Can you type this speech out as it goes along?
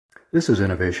This is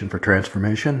Innovation for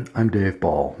Transformation. I'm Dave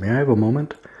Ball. May I have a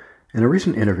moment? In a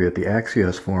recent interview at the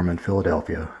Axios Forum in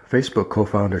Philadelphia, Facebook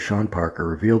co-founder Sean Parker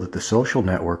revealed that the social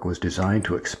network was designed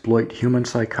to exploit human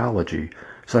psychology,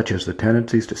 such as the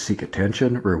tendencies to seek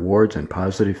attention, rewards, and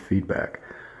positive feedback.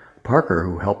 Parker,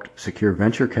 who helped secure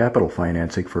venture capital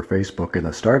financing for Facebook in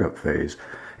the startup phase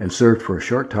and served for a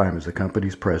short time as the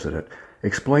company's president,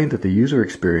 explained that the user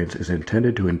experience is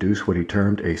intended to induce what he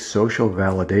termed a social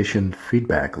validation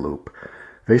feedback loop.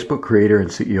 Facebook creator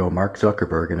and CEO Mark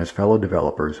Zuckerberg and his fellow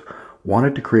developers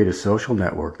wanted to create a social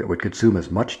network that would consume as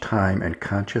much time and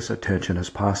conscious attention as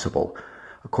possible.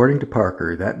 According to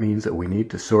Parker, that means that we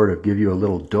need to sort of give you a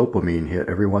little dopamine hit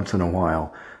every once in a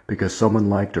while because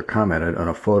someone liked or commented on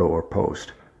a photo or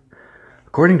post.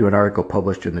 According to an article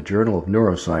published in the Journal of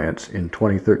Neuroscience in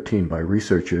 2013 by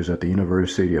researchers at the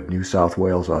University of New South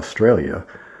Wales, Australia,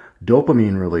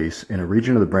 dopamine release in a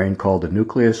region of the brain called the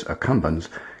nucleus accumbens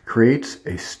creates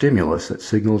a stimulus that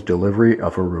signals delivery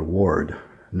of a reward.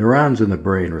 Neurons in the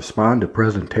brain respond to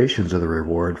presentations of the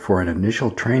reward for an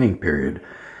initial training period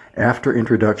after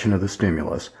introduction of the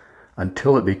stimulus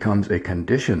until it becomes a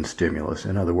conditioned stimulus,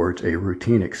 in other words, a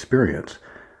routine experience.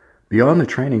 Beyond the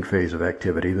training phase of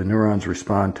activity, the neurons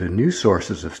respond to new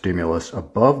sources of stimulus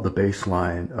above the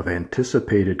baseline of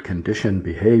anticipated conditioned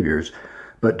behaviors,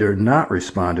 but do not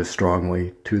respond as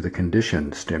strongly to the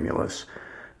conditioned stimulus.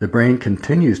 The brain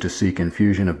continues to seek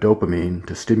infusion of dopamine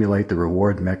to stimulate the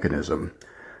reward mechanism.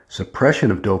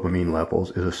 Suppression of dopamine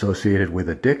levels is associated with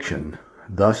addiction.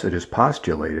 Thus, it is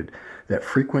postulated that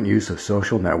frequent use of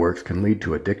social networks can lead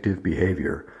to addictive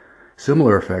behavior.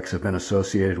 Similar effects have been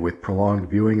associated with prolonged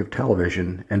viewing of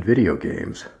television and video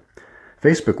games.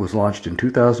 Facebook was launched in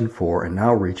 2004 and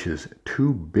now reaches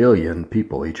 2 billion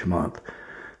people each month.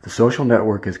 The social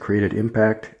network has created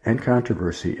impact and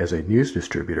controversy as a news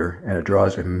distributor, and it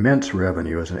draws immense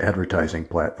revenue as an advertising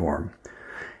platform.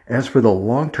 As for the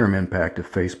long-term impact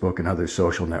of Facebook and other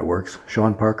social networks,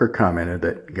 Sean Parker commented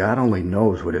that God only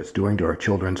knows what it's doing to our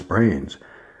children's brains.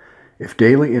 If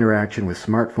daily interaction with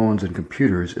smartphones and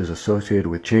computers is associated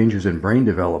with changes in brain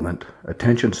development,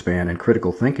 attention span, and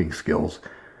critical thinking skills,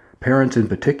 parents in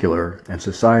particular, and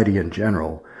society in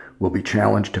general, will be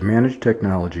challenged to manage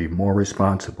technology more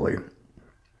responsibly.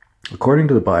 According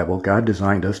to the Bible, God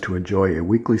designed us to enjoy a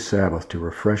weekly Sabbath to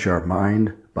refresh our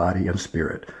mind, body, and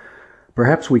spirit.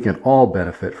 Perhaps we can all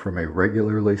benefit from a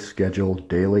regularly scheduled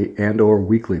daily and/or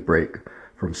weekly break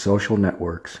from social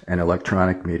networks and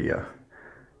electronic media.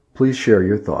 Please share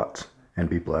your thoughts and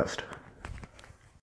be blessed.